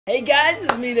Hey guys,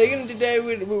 it's me Negan. Today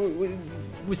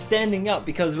we're standing up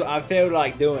because I feel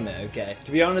like doing it, okay?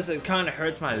 To be honest, it kind of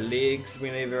hurts my legs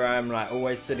whenever I'm like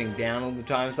always sitting down all the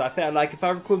time, so I felt like if I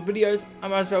record videos, I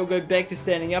might as well go back to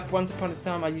standing up. Once upon a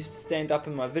time I used to stand up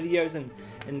in my videos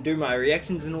and do my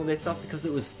reactions and all that stuff because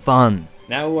it was fun.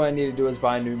 Now all I need to do is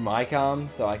buy a new mic arm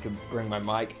so I can bring my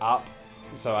mic up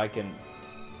so I can,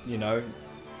 you know,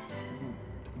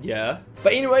 yeah.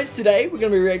 But anyways, today we're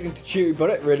going to be reacting to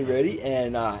Cheerybullet, really,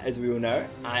 and as we all know,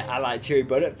 I like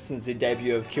Cheerybullet since their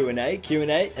debut of Q&A.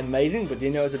 Q&A, amazing, but do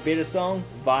you know it's a better song?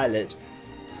 Violet.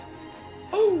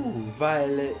 Oh,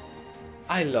 Violet,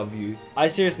 I love you. I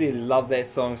seriously love that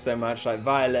song so much. Like,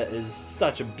 Violet is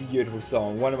such a beautiful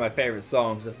song. One of my favorite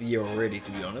songs of the year already,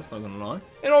 to be honest, not gonna lie.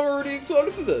 And I'm already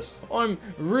excited for this. I'm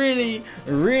really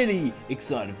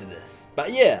excited for this.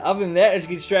 But yeah, other than that, let's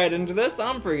get straight into this.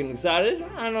 I'm freaking excited.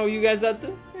 I know you guys out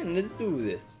there. And let's do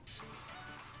this.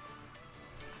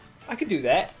 I could do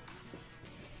that.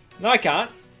 No, I can't.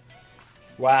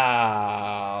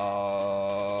 Wow.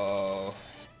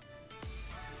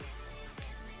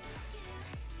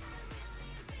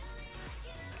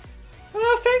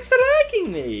 Oh, thanks for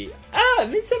liking me. Ah, it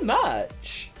means so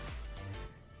much.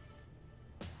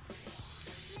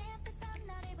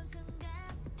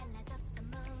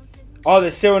 Oh,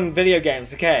 they're still in video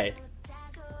games. Okay.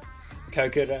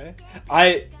 Kokodo.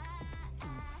 I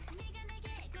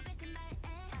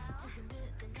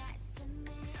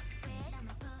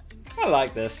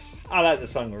like this. I like the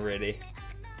song already.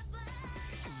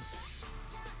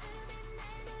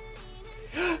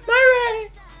 Myra!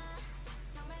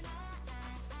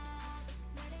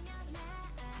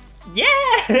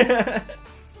 Yeah!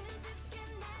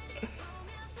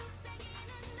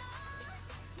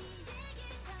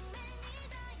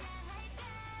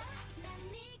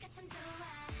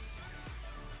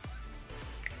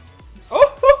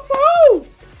 Oh!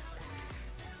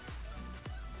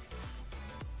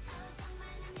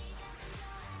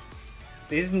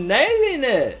 He's nailing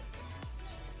it!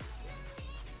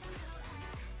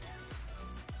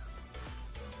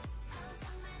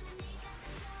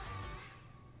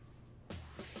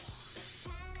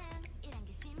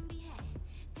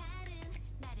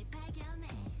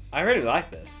 I really like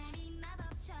this.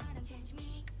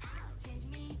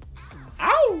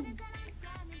 Ow!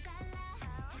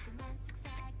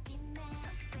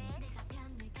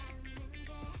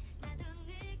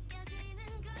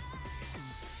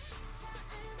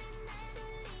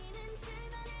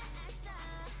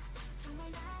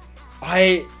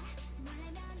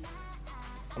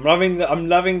 I'm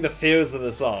loving the feels of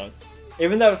the song.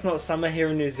 Even though it's not summer here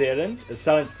in New Zealand, it's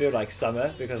starting to feel like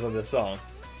summer because of the song.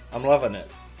 I'm loving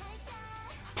it.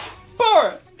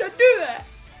 Bora, don't do that!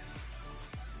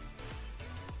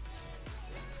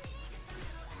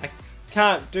 I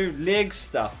can't do leg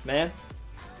stuff, man.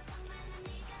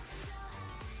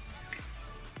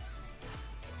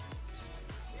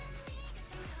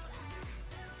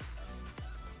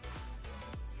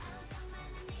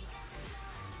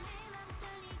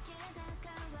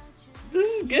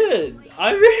 This is good.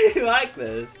 I really like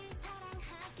this.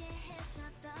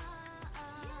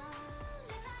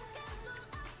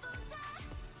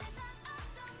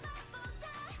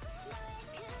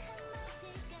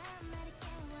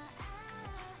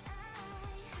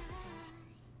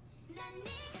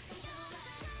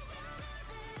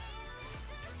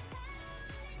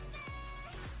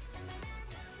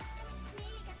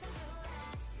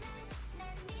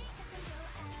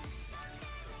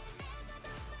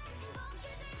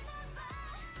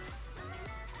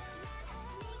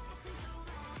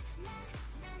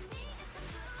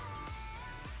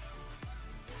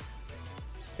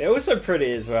 They're also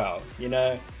pretty as well, you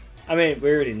know? I mean,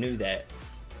 we already knew that.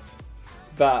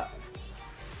 But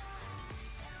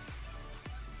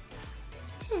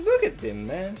just look at them,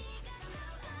 man.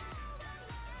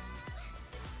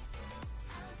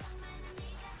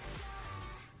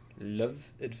 Love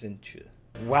adventure.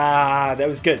 Wow, that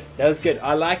was good. That was good.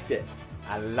 I liked it.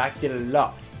 I liked it a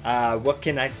lot. What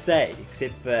can I say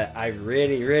except for I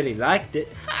really liked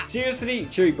it. Seriously,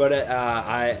 Cheerybullet,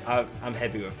 I'm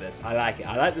happy with this. I like it.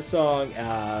 I like the song.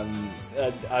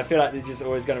 I feel like they're just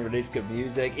always gonna release good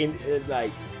music.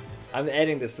 Like, I'm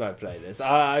adding this to my playlist.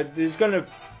 There's gonna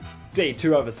be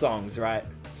 2 other songs, right?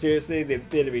 Seriously, there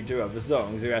better be 2 other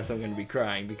songs, or else I'm gonna be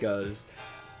crying because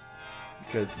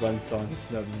one song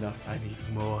is not enough. I need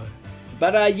more.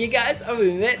 But yeah guys, other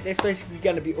than that, that's basically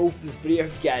going to be all for this video.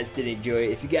 If you guys did enjoy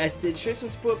it, if you guys did, show some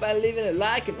support by leaving a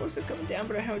like, and also comment down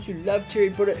below how much you love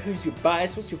Cheerybullet, who's your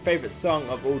bias, what's your favourite song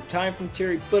of all time from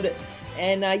Cheerybullet.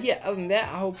 And yeah, other than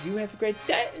that, I hope you have a great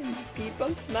day and just keep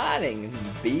on smiling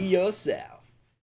and be yourself.